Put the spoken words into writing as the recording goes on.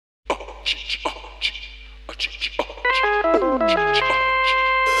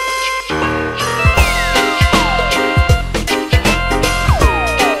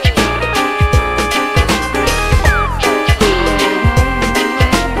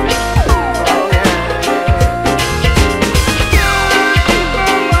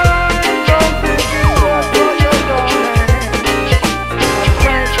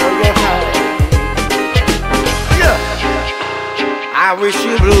I wish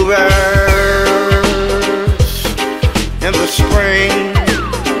you bluebirds in the spring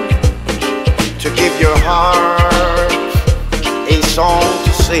to give your heart a song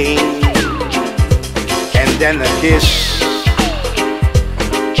to sing, and then a kiss,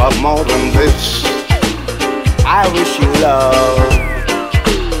 but more than this, I wish you love.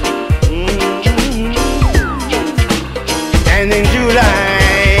 And in July,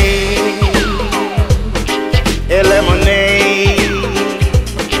 a lemonade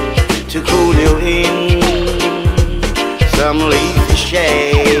to cool you in some leafy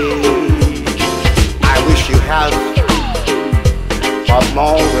shade. I wish you health, but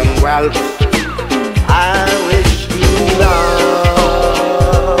more than wealth, I wish you love.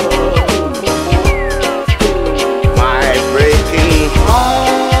 My breaking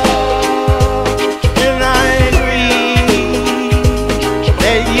heart, and I agree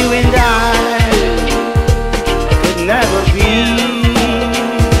that you and I could never be.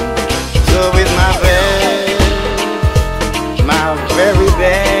 Very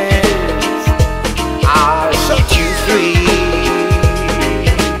best, I'll set you free.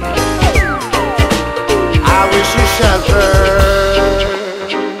 I wish you shelter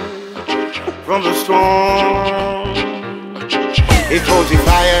from the storm. A cozy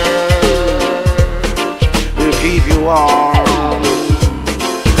fire will keep you warm.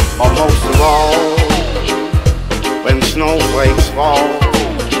 Or most of all, when snowflakes fall,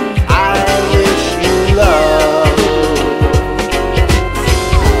 I wish you love.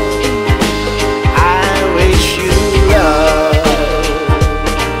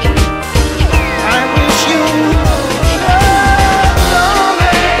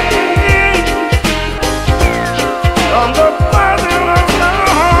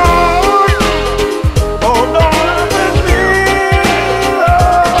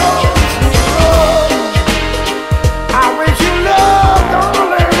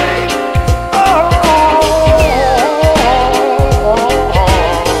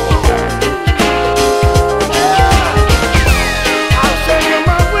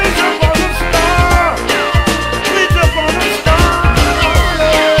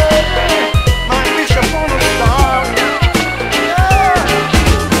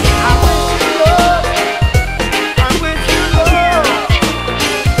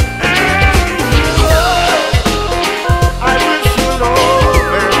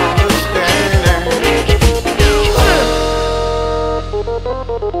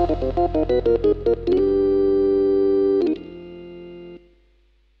 Thank you.